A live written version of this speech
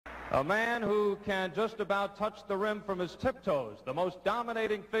A man who can just about touch the rim from his tiptoes, the most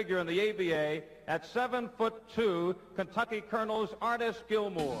dominating figure in the ABA at 7'2", Kentucky Colonel's Artis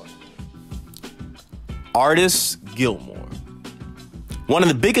Gilmore. Artis Gilmore, one of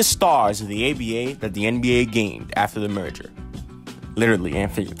the biggest stars of the ABA that the NBA gained after the merger, literally and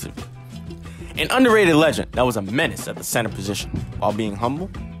figuratively. An underrated legend that was a menace at the center position while being humble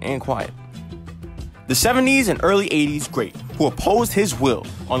and quiet. The 70s and early 80s great who opposed his will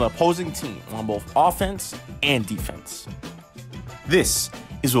on the opposing team on both offense and defense. This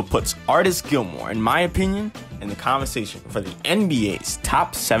is what puts Artis Gilmore, in my opinion, in the conversation for the NBA's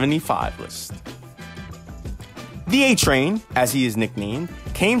top 75 list. The A-Train, as he is nicknamed,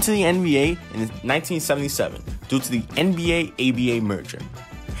 came to the NBA in 1977 due to the NBA-ABA merger.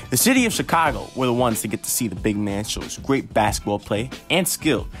 The city of Chicago were the ones to get to see the big man show his great basketball play and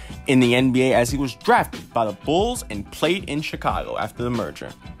skill in the NBA as he was drafted by the Bulls and played in Chicago after the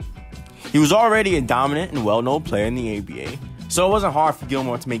merger. He was already a dominant and well-known player in the ABA, so it wasn't hard for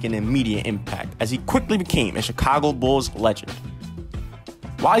Gilmore to make an immediate impact as he quickly became a Chicago Bulls legend.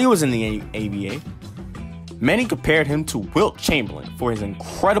 While he was in the ABA, many compared him to Wilt Chamberlain for his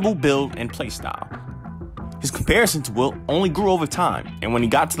incredible build and play style. His comparison to Wilt only grew over time, and when he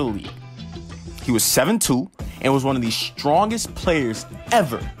got to the league, he was 7'2" and was one of the strongest players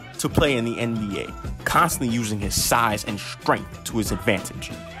ever to play in the NBA, constantly using his size and strength to his advantage.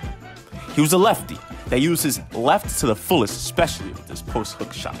 He was a lefty that used his left to the fullest, especially with his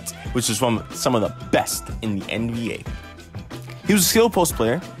post-hook shots, which is from some of the best in the NBA. He was a skilled post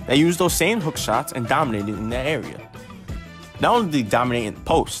player that used those same hook shots and dominated in that area. Not only did he dominate in the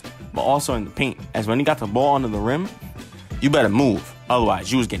post, but also in the paint, as when he got the ball under the rim, you better move,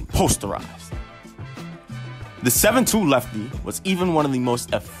 otherwise you was getting posterized. The 7'2" lefty was even one of the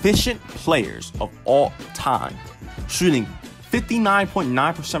most efficient players of all time, shooting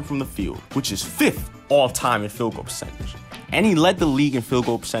 59.9% from the field, which is 5th all-time in field goal percentage, and he led the league in field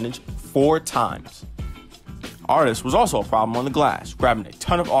goal percentage 4 times. Artis was also a problem on the glass, grabbing a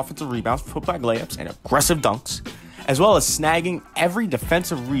ton of offensive rebounds for putback layups and aggressive dunks, as well as snagging every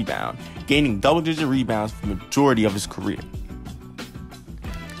defensive rebound, gaining double-digit rebounds for the majority of his career.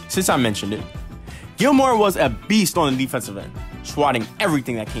 Since I mentioned it, Gilmore was a beast on the defensive end, swatting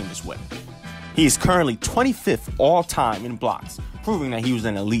everything that came his way. He is currently 25th all-time in blocks, proving that he was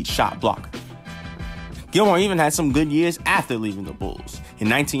an elite shot blocker. Gilmore even had some good years after leaving the Bulls in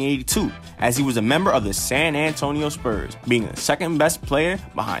 1982, as he was a member of the San Antonio Spurs, being the second best player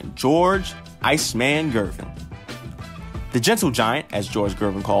behind George Iceman Gervin. The Gentle Giant, as George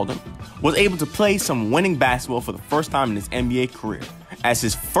Gervin called him, was able to play some winning basketball for the first time in his NBA career. As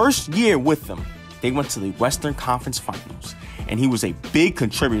his first year with them, they went to the Western Conference Finals, and he was a big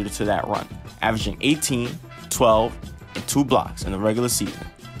contributor to that run, averaging 18, 12, and 2 blocks in the regular season,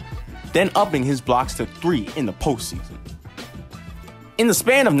 then upping his blocks to 3 in the postseason. In the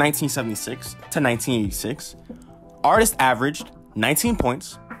span of 1976 to 1986, Artis averaged 19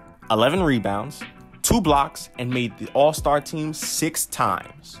 points, 11 rebounds, 2 blocks, and made the All-Star team 6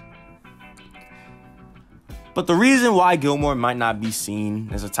 times. But the reason why Gilmore might not be seen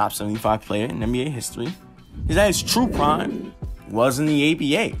as a top 75 player in NBA history is that his true prime was in the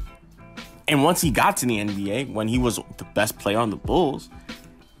ABA. And once he got to the NBA, when he was the best player on the Bulls,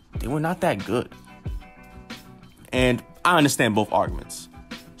 they were not that good. And I understand both arguments.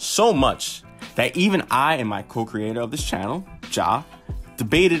 So much that even I and my co-creator of this channel, Ja,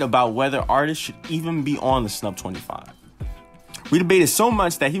 debated about whether Artis should even be on the Snub 25. We debated so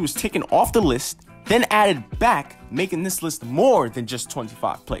much that he was taken off the list, then added back, making this list more than just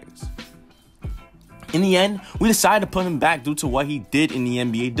 25 players. In the end, we decided to put him back due to what he did in the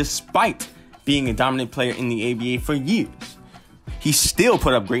NBA despite being a dominant player in the ABA for years. He still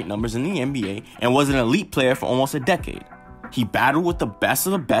put up great numbers in the NBA and was an elite player for almost a decade. He battled with the best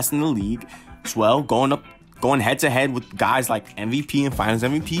of the best in the league as well, going head-to-head with guys like MVP and Finals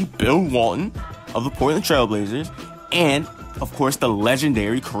MVP Bill Walton of the Portland Trailblazers, and, of course, the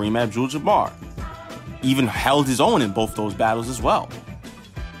legendary Kareem Abdul-Jabbar. Even held his own in both those battles as well.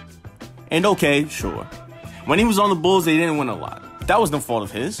 And okay, sure, when he was on the Bulls, they didn't win a lot. But that was no fault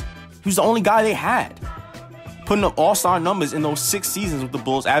of his. He was the only guy they had, putting up all-star numbers in those 6 seasons with the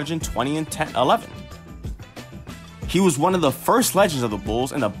Bulls, averaging 20 and 11. He was one of the first legends of the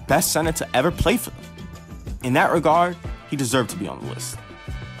Bulls and the best center to ever play for them. In that regard, he deserved to be on the list.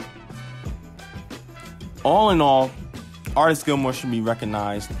 All in all, Artis Gilmore should be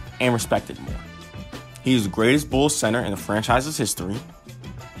recognized and respected more. He is the greatest Bulls center in the franchise's history.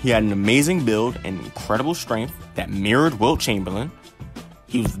 He had an amazing build and incredible strength that mirrored Wilt Chamberlain.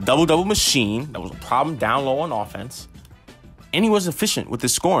 He was the double-double machine that was a problem down low on offense. And he was efficient with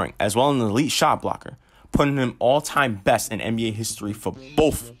his scoring, as well as an elite shot blocker, putting him all-time best in NBA history for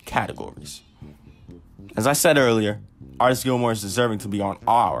both categories. As I said earlier, Artis Gilmore is deserving to be on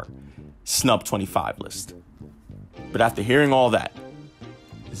our Snub 25 list. But after hearing all that,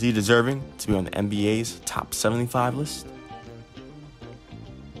 is he deserving to be on the NBA's top 75 list?